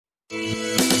Weather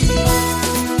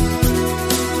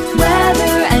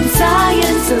and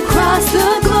science across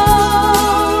the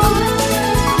globe.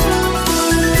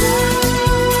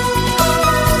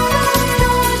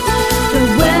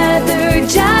 The Weather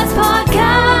Jazz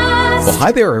Podcast. Well,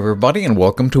 hi there, everybody, and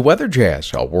welcome to Weather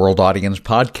Jazz, a world audience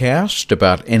podcast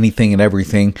about anything and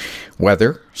everything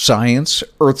weather, science,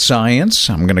 earth science.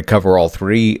 I'm going to cover all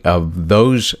three of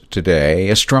those today.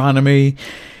 Astronomy,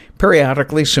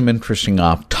 periodically some interesting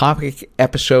off-topic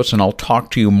episodes, and I'll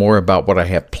talk to you more about what I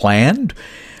have planned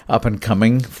up and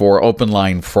coming for Open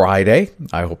Line Friday.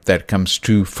 I hope that comes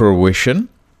to fruition.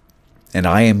 And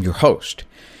I am your host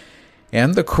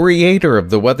and the creator of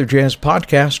the Weather Jazz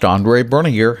Podcast, Andre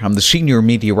Bernier. I'm the senior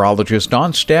meteorologist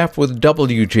on staff with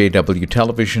WJW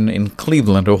Television in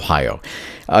Cleveland, Ohio.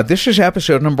 This is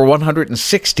episode number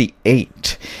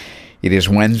 168. It is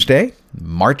Wednesday,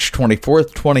 March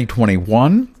 24th,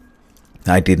 2021.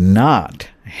 I did not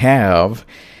have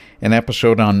an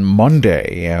episode on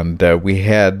Monday, and we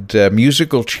had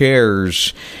musical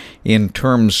chairs in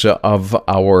terms of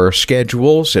our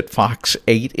schedules at Fox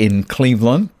 8 in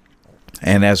Cleveland.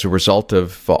 And as a result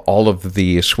of all of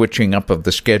the switching up of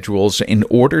the schedules, in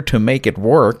order to make it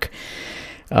work,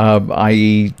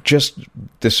 I just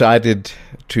decided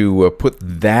to put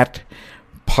that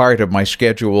part of my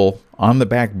schedule on the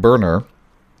back burner.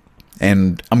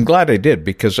 And I'm glad I did,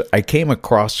 because I came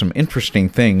across some interesting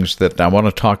things that I want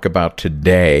to talk about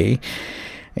today.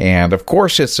 And of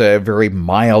course, it's a very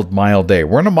mild day.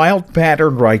 We're in a mild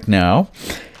pattern right now,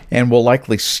 and we'll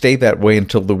likely stay that way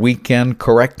until the weekend,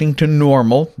 correcting to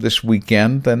normal this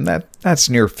weekend. Then that's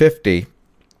near 50.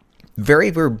 Very,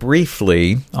 very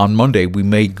briefly, on Monday, we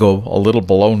may go a little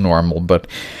below normal, but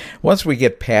once we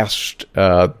get past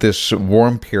this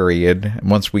warm period,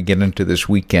 once we get into this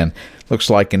weekend, looks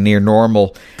like a near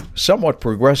normal, somewhat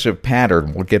progressive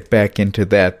pattern. We'll get back into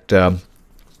that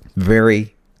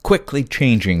very quickly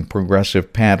changing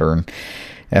progressive pattern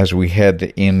as we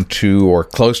head into or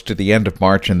close to the end of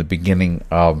March and the beginning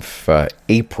of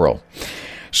April.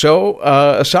 So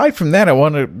aside from that, I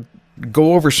want to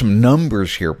go over some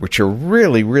numbers here, which are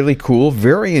really, really cool,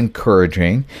 very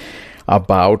encouraging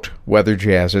about Weather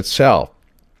Jazz itself.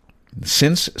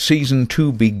 Since Season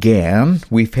 2 began,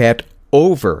 we've had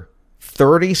over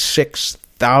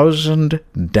 36,000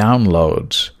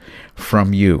 downloads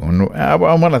from you, and I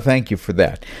want to thank you for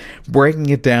that. Breaking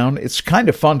it down, it's kind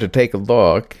of fun to take a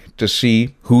look to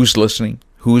see who's listening,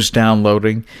 who's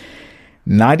downloading.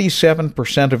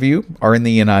 97% of you are in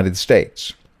the United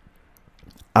States.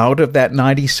 Out of that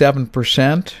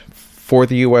 97%, for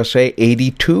the USA,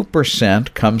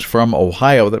 82% comes from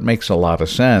Ohio. That makes a lot of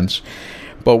sense.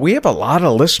 But we have a lot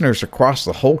of listeners across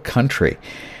the whole country.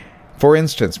 For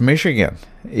instance, Michigan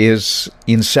is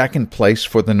in second place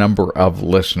for the number of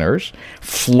listeners.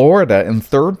 Florida in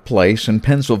third place, and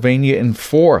Pennsylvania in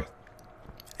fourth.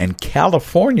 And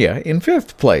California in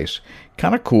fifth place.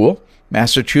 Kind of cool.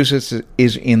 Massachusetts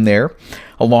is in there,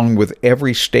 along with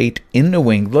every state in New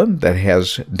England that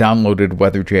has downloaded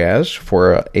Weather Jazz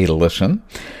for a listen.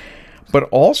 But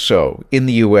also in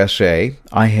the USA,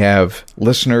 I have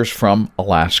listeners from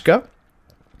Alaska,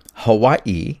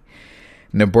 Hawaii,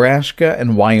 Nebraska,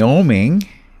 and Wyoming,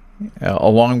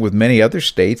 along with many other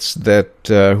states that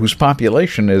whose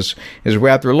population is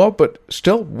rather low, but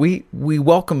still we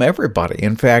welcome everybody.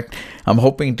 In fact, I'm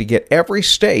hoping to get every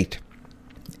state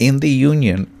in the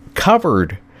Union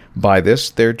covered by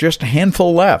this. There are just a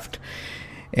handful left,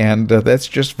 and that's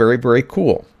just very, very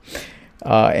cool.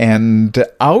 And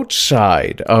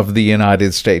outside of the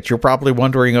United States, you're probably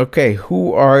wondering, okay,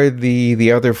 who are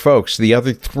the other folks, the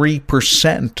other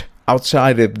 3%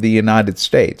 outside of the United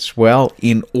States? Well,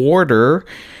 in order,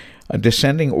 a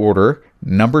descending order,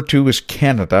 number 2 is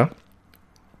Canada,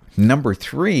 number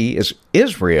 3 is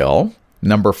Israel,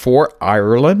 number 4,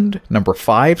 Ireland, number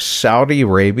 5, Saudi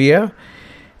Arabia,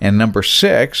 and number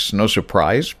 6, no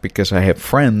surprise because I have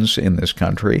friends in this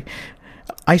country,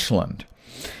 Iceland.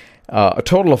 A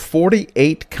total of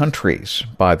 48 countries,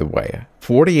 by the way.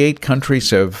 48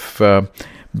 countries have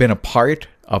been a part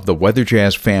of the Weather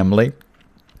Jazz family.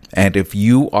 And if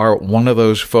you are one of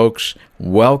those folks,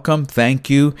 welcome, thank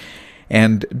you.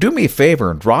 And do me a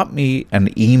favor and drop me an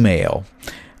email.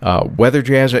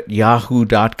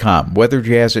 weatherjazz@yahoo.com,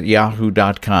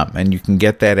 weatherjazz@yahoo.com. And you can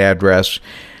get that address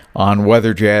on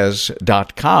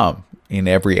weatherjazz.com in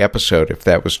every episode if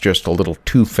that was just a little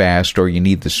too fast or you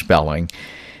need the spelling.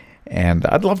 And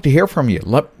I'd love to hear from you.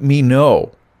 Let me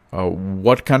know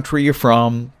what country you're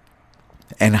from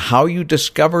and how you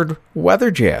discovered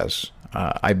Weather Jazz.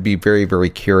 I'd be very, very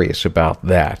curious about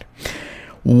that.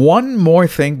 One more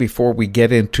thing before we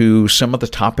get into some of the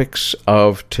topics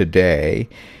of today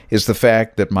is the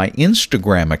fact that my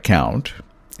Instagram account,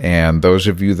 and those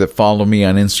of you that follow me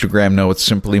on Instagram know it's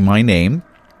simply my name,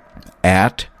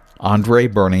 at Andre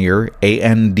Bernier,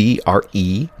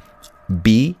 AndreBernier,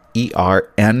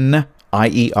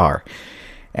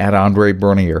 at Andre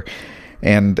Bernier.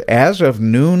 And as of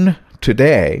noon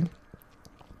today,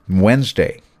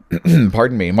 Wednesday,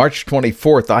 pardon me, March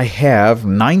 24th, I have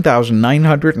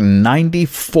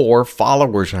 9,994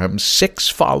 followers. I'm 6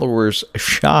 followers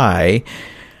shy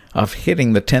of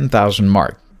hitting the 10,000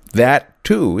 mark. That,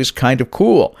 too, is kind of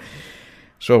cool.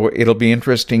 So it'll be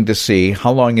interesting to see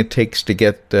how long it takes to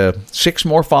get 6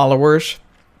 more followers,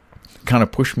 kind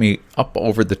of push me up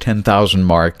over the 10,000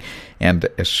 mark. And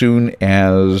as soon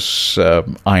as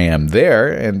I am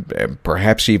there, and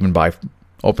perhaps even by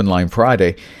Open Line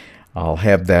Friday, I'll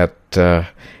have that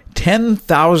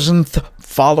 10,000th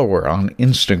follower on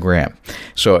Instagram.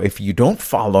 So if you don't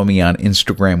follow me on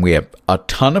Instagram, we have a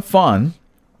ton of fun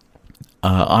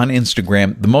on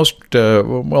Instagram.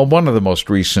 One of the most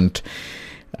recent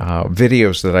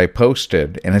videos that I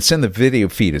posted, and it's in the video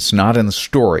feed. It's not in the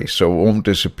story, so it won't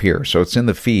disappear. So it's in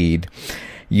the feed.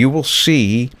 You will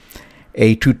see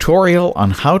a tutorial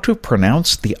on how to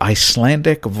pronounce the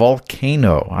Icelandic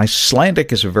volcano.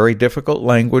 Icelandic is a very difficult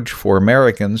language for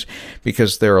Americans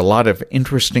because there are a lot of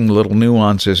interesting little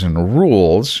nuances and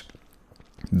rules.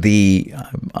 The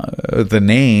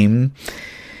name,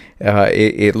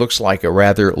 it looks like a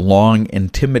rather long,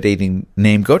 intimidating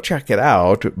name. Go check it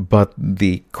out, but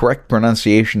the correct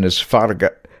pronunciation is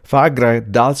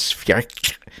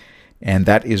Fagradalsfjall, and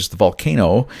that is the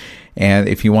volcano. And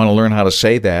if you want to learn how to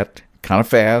say that kind of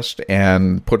fast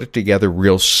and put it together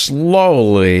real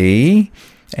slowly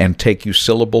and take you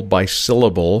syllable by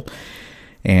syllable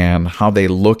and how they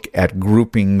look at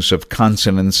groupings of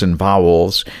consonants and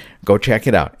vowels, go check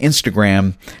it out.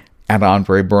 Instagram at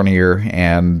Andre Bernier,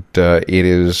 and it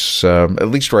is, at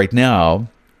least right now,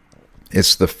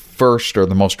 it's the first or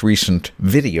the most recent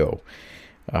video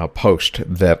post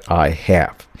that I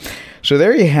have. So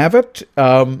there you have it.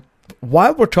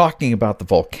 While we're talking about the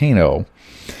volcano,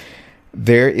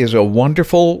 there is a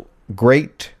wonderful,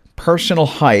 great personal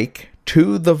hike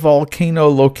to the volcano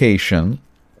location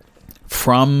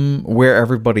from where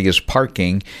everybody is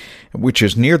parking, which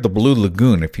is near the Blue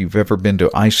Lagoon. If you've ever been to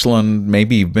Iceland,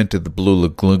 maybe you've been to the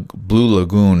Blue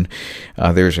Lagoon.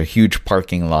 There's a huge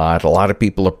parking lot. A lot of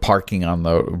people are parking on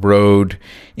the road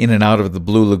in and out of the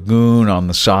Blue Lagoon on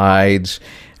the sides.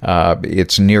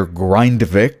 It's near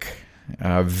Grindavik.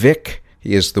 Vik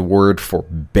is the word for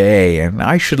bay, and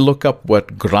I should look up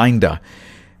what Grinda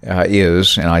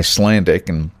is in Icelandic,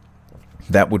 and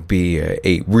that would be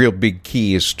a real big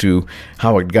key as to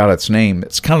how it got its name.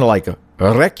 It's kind of like a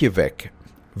Reykjavik.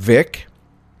 Vik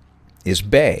is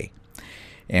bay,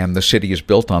 and the city is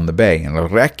built on the bay, and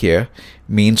Reykja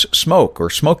means smoke or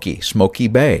smoky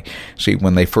bay. See,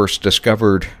 when they first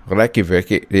discovered Reykjavik,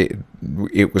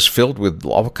 it was filled with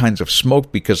all kinds of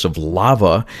smoke because of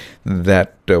lava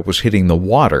that was hitting the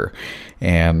water.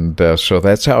 And so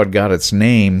that's how it got its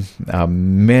name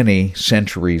many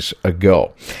centuries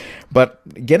ago. But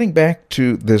getting back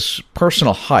to this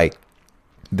personal hike,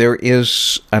 there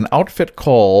is an outfit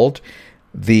called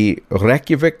the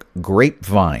Reykjavik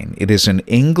Grapevine. It is an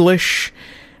English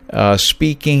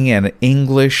speaking and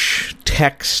English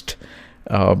text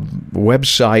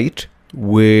website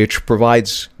which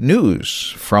provides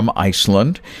news from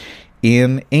Iceland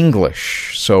in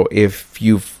English. So if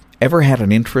you've ever had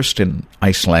an interest in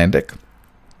Icelandic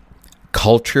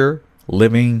culture,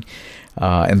 living,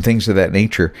 and things of that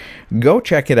nature, go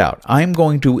check it out. I'm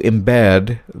going to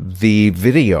embed the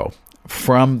video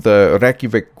from the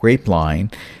Reykjavik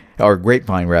grapevine,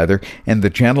 and the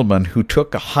gentleman who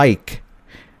took a hike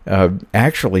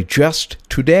actually just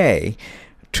today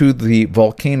to the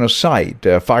volcano site,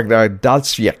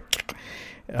 Fagradalsfjall.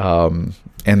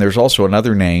 And there's also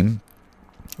another name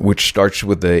which starts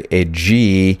with a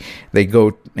G. They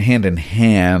go hand in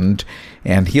hand,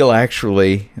 and he'll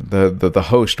actually, the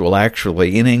host will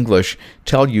actually, in English,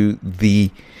 tell you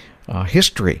the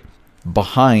history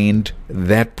behind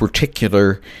that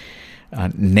particular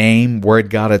name, where it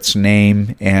got its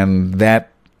name, and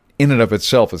that in and of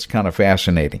itself is kind of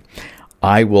fascinating.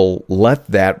 I will let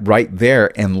that right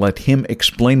there and let him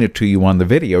explain it to you on the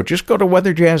video. Just go to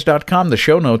weatherjazz.com, the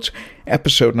show notes,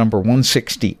 episode number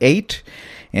 168,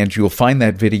 and you'll find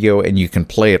that video, and you can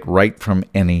play it right from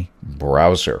any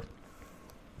browser.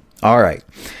 All right.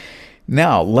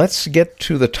 Now, let's get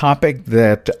to the topic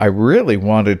that I really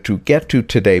wanted to get to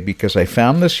today, because I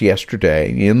found this yesterday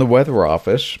in the weather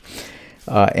office.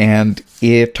 And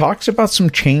it talks about some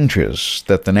changes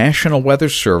that the National Weather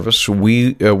Service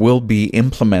will be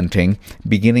implementing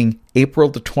beginning April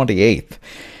the 28th.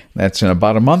 That's in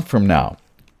about a month from now.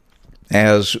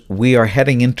 As we are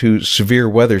heading into severe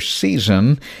weather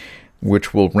season,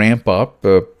 which will ramp up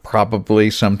probably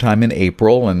sometime in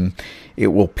April, and it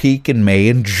will peak in May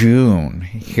and June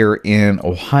here in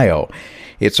Ohio.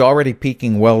 It's already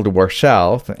peaking well to our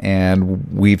south,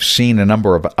 and we've seen a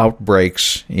number of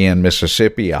outbreaks in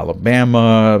Mississippi,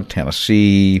 Alabama,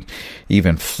 Tennessee,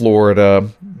 even Florida,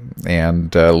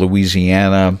 and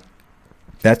Louisiana.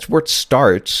 That's where it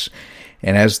starts.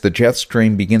 And as the jet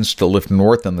stream begins to lift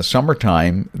north in the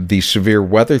summertime, the severe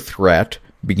weather threat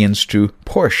begins to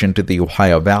push into the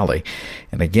Ohio Valley.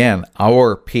 And again,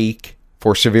 our peak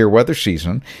for severe weather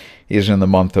season is in the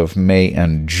month of May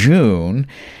and June.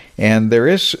 And there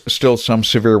is still some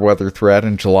severe weather threat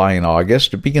in July and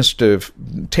August. It begins to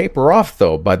taper off,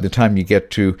 though, by the time you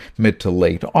get to mid to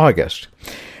late August.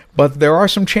 But there are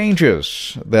some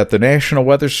changes that the National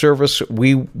Weather Service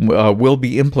will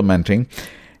be implementing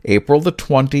April the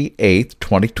 28th,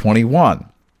 2021.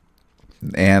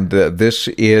 And this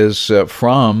is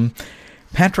from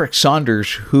Patrick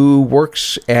Saunders, who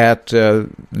works at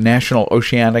National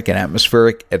Oceanic and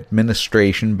Atmospheric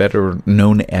Administration, better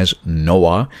known as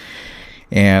NOAA.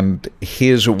 And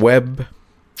his web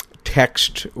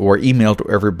text or email to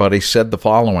everybody said the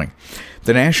following: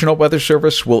 the National Weather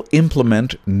Service will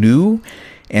implement new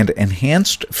and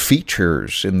enhanced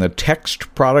features in the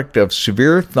text product of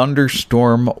severe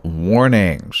thunderstorm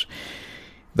warnings.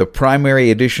 The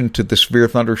primary addition to the severe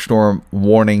thunderstorm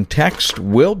warning text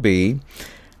will be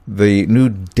the new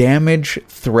damage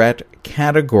threat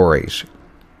categories.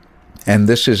 And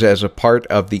this is as a part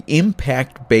of the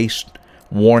impact-based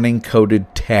warning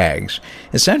coded tags.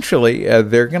 Essentially,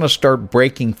 they're going to start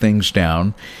breaking things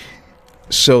down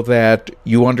so that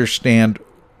you understand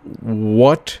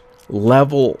what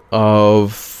level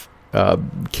of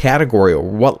category or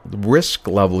what risk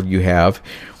level you have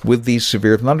with these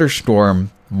severe thunderstorm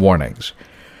warnings.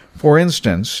 For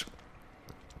instance,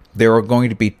 there are going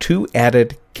to be two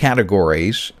added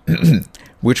categories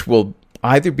which will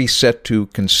either be set to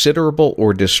considerable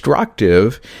or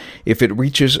destructive if it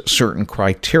reaches certain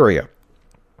criteria.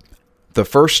 The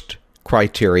first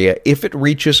criteria, if it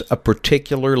reaches a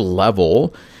particular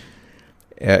level,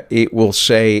 it will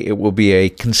say it will be a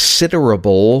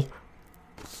considerable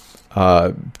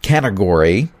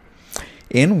category,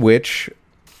 in which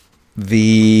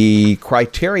the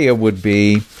criteria would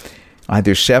be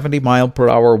either 70 mile per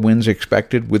hour winds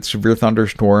expected with severe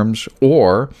thunderstorms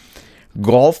or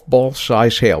golf ball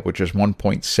size hail, which is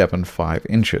 1.75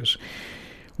 inches.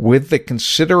 With the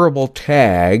considerable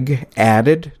tag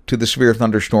added to the severe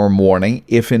thunderstorm warning,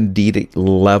 if indeed a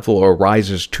level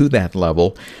rises to that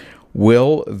level,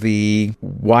 will the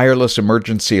wireless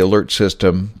emergency alert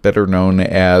system, better known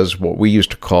as what we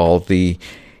used to call the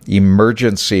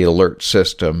emergency alert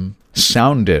system,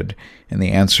 sounded? And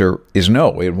the answer is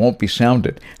no, it won't be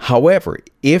sounded. However,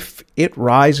 if it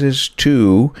rises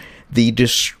to the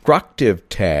destructive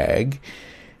tag,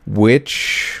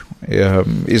 which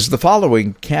is the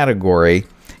following category,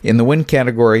 in the wind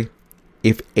category,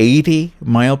 if 80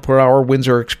 mile per hour winds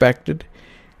are expected,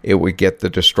 it would get the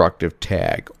destructive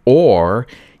tag. Or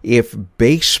if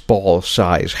baseball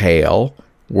size hail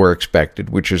were expected,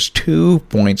 which is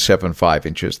 2.75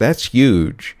 inches, that's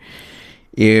huge.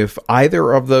 If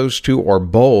either of those two or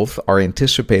both are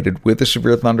anticipated with a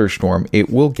severe thunderstorm, it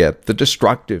will get the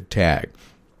destructive tag.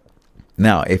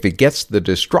 Now, if it gets the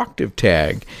destructive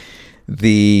tag,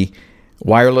 the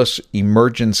wireless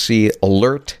emergency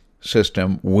alert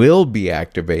system will be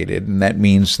activated, and that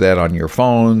means that on your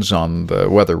phones, on the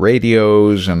weather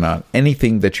radios, and on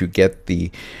anything that you get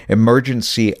the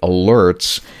emergency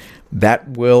alerts, that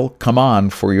will come on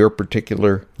for your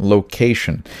particular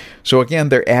location. So again,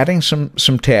 they're adding some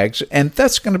tags, and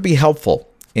that's going to be helpful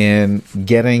in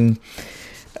getting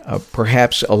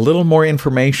perhaps a little more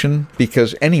information,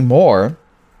 because anymore,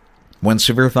 when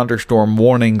severe thunderstorm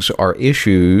warnings are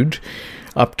issued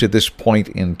up to this point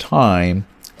in time,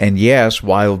 and yes,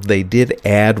 while they did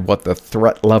add what the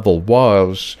threat level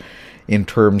was in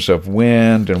terms of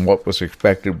wind and what was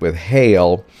expected with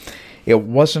hail, it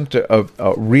wasn't a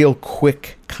real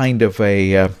quick kind of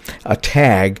a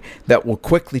tag that will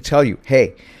quickly tell you,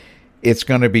 hey, it's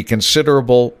going to be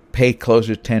considerable, pay close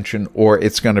attention, or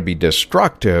it's going to be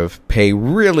destructive, pay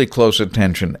really close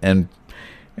attention, and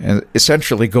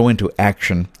essentially go into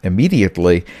action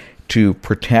immediately to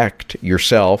protect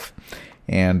yourself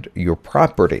and your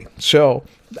property. So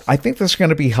I think that's going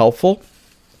to be helpful.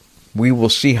 We will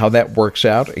see how that works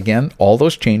out. Again, all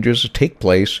those changes take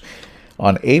place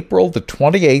on April the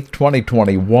 28th,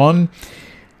 2021.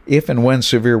 If and when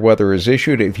severe weather is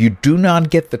issued, if you do not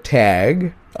get the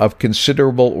tag of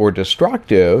considerable or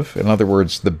destructive, in other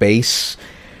words, the base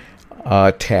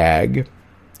tag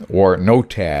or no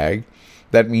tag,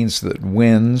 that means that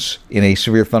winds in a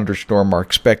severe thunderstorm are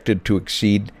expected to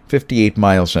exceed 58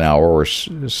 miles an hour or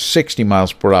 60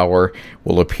 miles per hour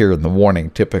will appear in the warning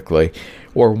typically,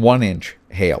 or 1-inch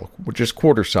hail, which is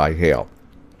quarter-size hail.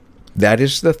 That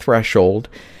is the threshold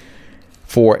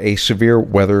for a severe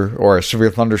weather or a severe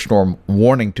thunderstorm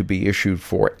warning to be issued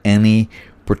for any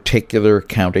particular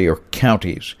county or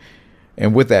counties.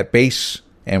 And with that base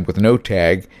and with no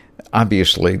tag,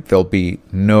 obviously there'll be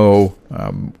no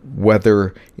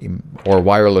weather or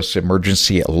wireless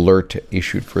emergency alert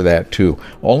issued for that too.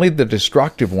 Only the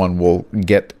destructive one will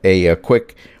get a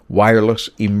quick wireless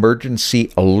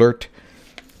emergency alert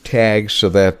tag so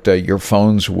that your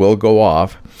phones will go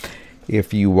off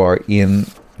if you are in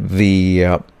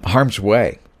the harm's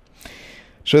way.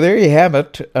 So there you have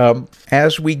it.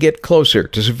 As we get closer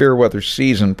to severe weather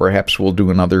season, perhaps we'll do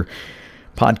another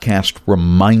podcast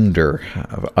reminder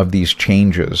of these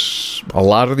changes. A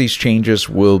lot of these changes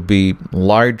will be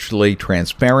largely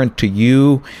transparent to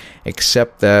you,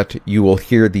 except that you will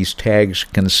hear these tags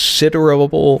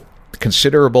considerable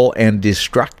and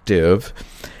destructive,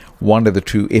 one of the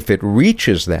two, if it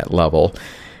reaches that level,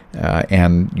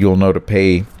 and you'll know to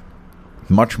pay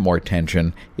much more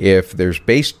attention if there's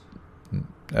base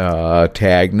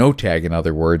tag, no tag in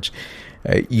other words.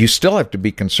 You still have to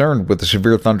be concerned with the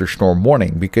severe thunderstorm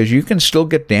warning because you can still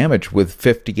get damage with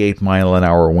 58 mile an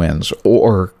hour winds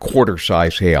or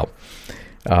quarter-size hail.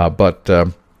 But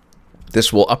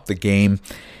this will up the game,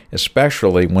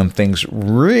 especially when things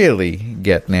really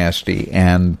get nasty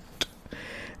and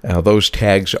those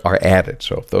tags are added.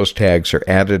 So if those tags are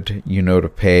added, you know to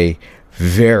pay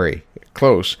very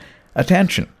close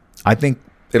attention. I think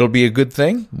it'll be a good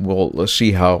thing. Let's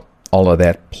see how all of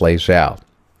that plays out.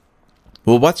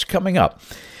 Well, what's coming up?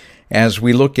 As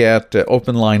we look at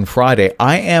Open Line Friday,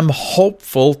 I am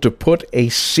hopeful to put a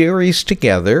series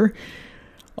together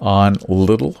on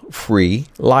little free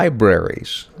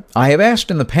libraries. I have asked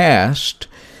in the past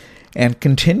and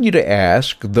continue to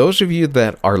ask those of you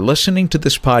that are listening to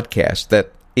this podcast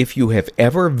that if you have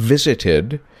ever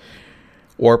visited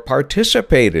or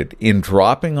participated in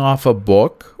dropping off a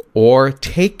book or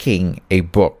taking a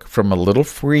book from a little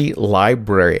free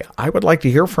library, I would like to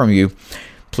hear from you.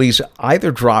 Please either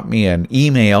drop me an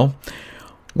email,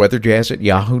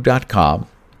 weatherjazz@yahoo.com,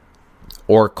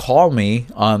 or call me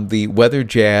on the Weather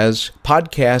Jazz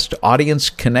Podcast Audience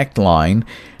Connect line,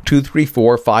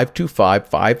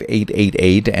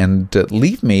 234-525-5888, and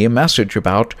leave me a message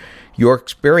about your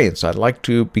experience. I'd like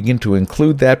to begin to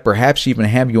include that, perhaps even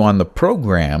have you on the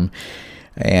program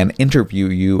and interview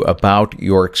you about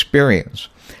your experience.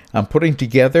 I'm putting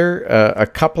together a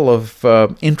couple of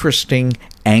interesting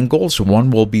angles.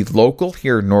 One will be local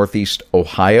here in Northeast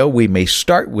Ohio. We may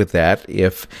start with that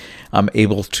if I'm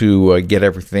able to get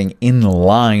everything in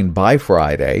line by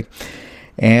Friday.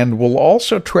 And we'll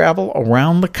also travel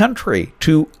around the country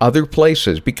to other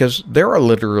places because there are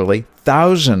literally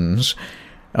thousands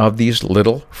of these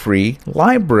little free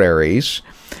libraries.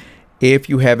 If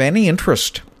you have any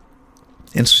interest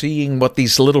in seeing what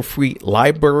these little free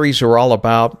libraries are all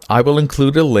about, I will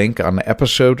include a link on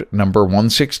episode number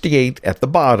 168 at the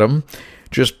bottom,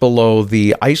 just below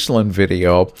the Iceland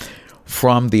video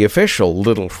from the official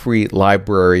Little Free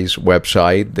Libraries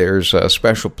website. There's a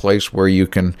special place where you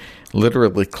can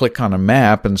literally click on a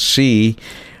map and see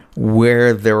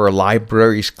where there are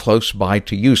libraries close by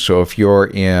to you. So if you're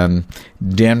in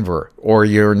Denver, or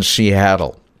you're in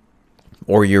Seattle,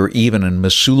 or you're even in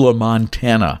Missoula,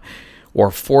 Montana,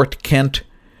 or Fort Kent,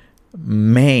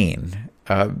 Maine,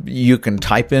 you can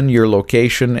type in your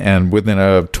location, and within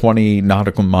a 20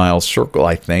 nautical mile circle,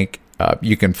 I think,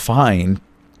 you can find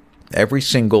every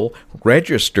single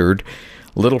registered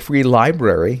little free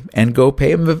library and go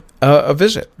pay them a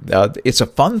visit. It's a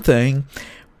fun thing,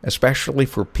 especially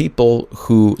for people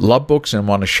who love books and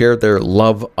want to share their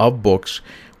love of books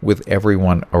with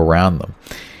everyone around them.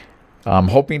 I'm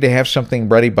hoping to have something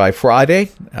ready by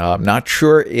Friday. I'm not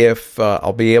sure if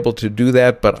I'll be able to do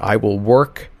that, but I will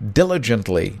work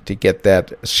diligently to get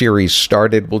that series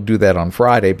started. We'll do that on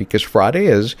Friday because Friday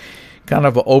is kind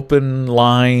of open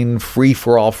line,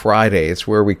 free-for-all Friday. It's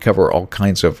where we cover all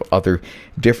kinds of other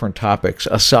different topics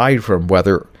aside from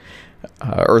weather,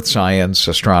 earth science,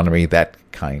 astronomy, that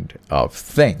kind of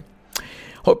thing.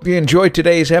 Hope you enjoyed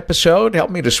today's episode.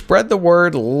 Help me to spread the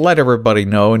word. Let everybody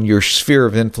know in your sphere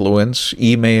of influence,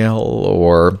 email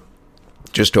or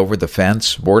just over the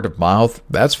fence, word of mouth.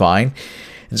 That's fine.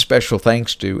 And special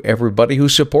thanks to everybody who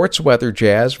supports Weather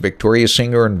Jazz: Victoria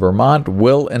Singer in Vermont,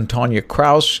 Will and Tanya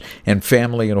Krause and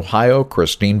family in Ohio,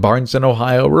 Christine Barnes in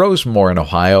Ohio, Rose Moore in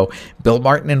Ohio, Bill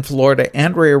Martin in Florida,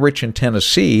 Andrea Rich in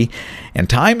Tennessee. And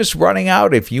time is running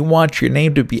out. If you want your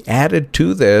name to be added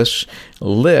to this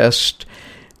list,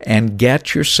 and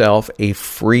get yourself a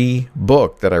free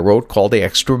book that I wrote called The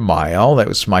Extra Mile. That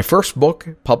was my first book,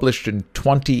 published in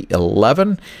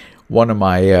 2011. One of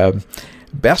my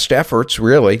best efforts,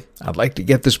 really. I'd like to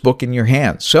get this book in your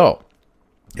hands. So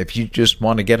if you just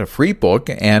want to get a free book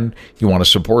and you want to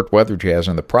support Weather Jazz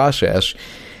in the process,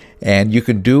 and you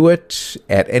can do it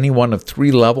at any one of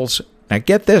 3 levels. Now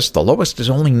get this, the lowest is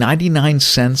only 99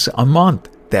 cents a month.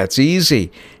 That's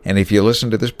easy. And if you listen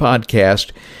to this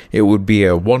podcast, it would be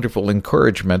a wonderful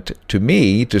encouragement to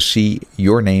me to see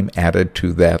your name added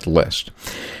to that list.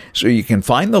 So you can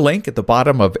find the link at the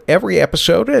bottom of every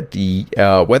episode at the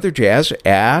Weather Jazz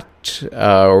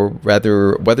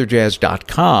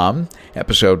weatherjazz.com,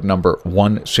 episode number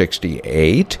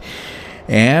 168.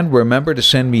 And remember to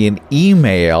send me an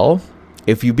email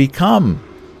if you become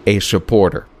a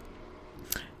supporter.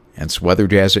 It's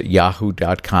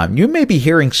weatherjazz@yahoo.com. You may be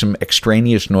hearing some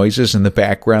extraneous noises in the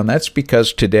background. That's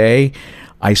because today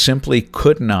I simply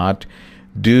could not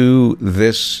do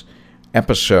this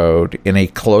episode in a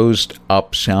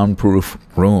closed-up soundproof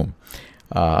room.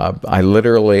 I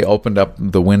literally opened up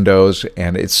the windows,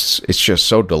 and it's just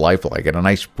so delightful. I get a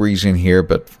nice breeze in here,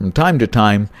 but from time to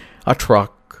time, a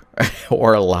truck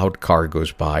or a loud car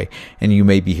goes by, and you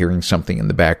may be hearing something in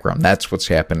the background. That's what's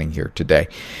happening here today.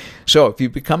 So if you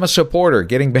become a supporter,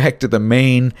 getting back to the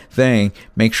main thing,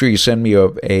 make sure you send me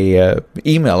a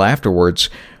email afterwards,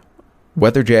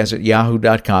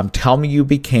 weatherjazz@yahoo.com. Tell me you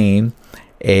became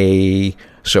a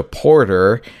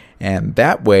supporter, and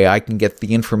that way I can get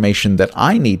the information that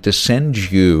I need to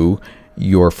send you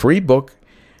your free book,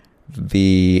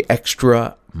 The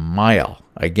Extra Mile.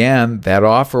 Again, that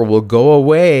offer will go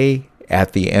away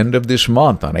at the end of this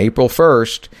month on April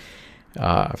 1st.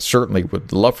 Certainly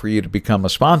would love for you to become a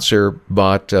sponsor,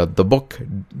 but the book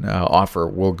offer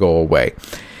will go away.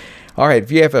 All right,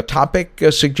 if you have a topic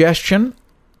suggestion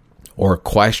or a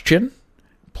question,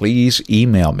 please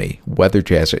email me,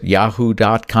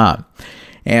 weatherjazz@yahoo.com.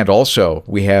 And also,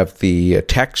 we have the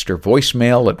text or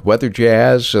voicemail at Weather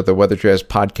Jazz, the Weather Jazz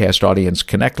Podcast Audience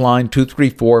Connect line,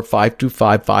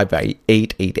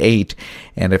 234-525-5888.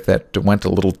 And if that went a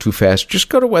little too fast, just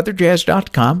go to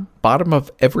weatherjazz.com. Bottom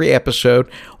of every episode,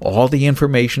 all the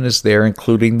information is there,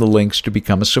 including the links to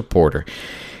become a supporter.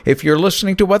 If you're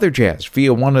listening to Weather Jazz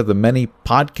via one of the many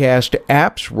podcast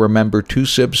apps, remember to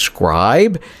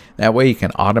subscribe. That way you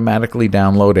can automatically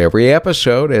download every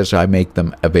episode as I make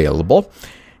them available.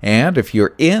 And if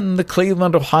you're in the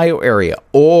Cleveland, Ohio area,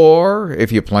 or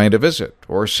if you plan to visit,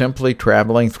 or simply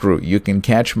traveling through, you can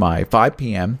catch my 5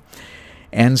 p.m.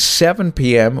 and 7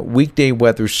 p.m. weekday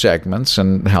weather segments.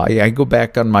 And I go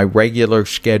back on my regular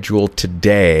schedule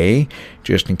today,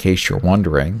 just in case you're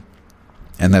wondering.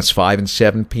 And that's 5 and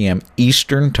 7 p.m.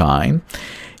 Eastern Time.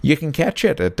 You can catch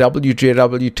it at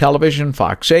WJW Television,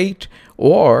 Fox 8,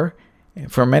 or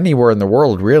from anywhere in the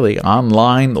world, really,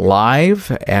 online live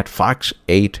at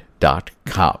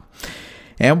fox8.com.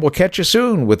 And we'll catch you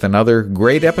soon with another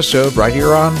great episode right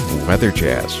here on Weather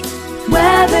Jazz.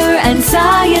 Weather and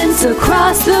science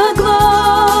across the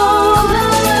globe.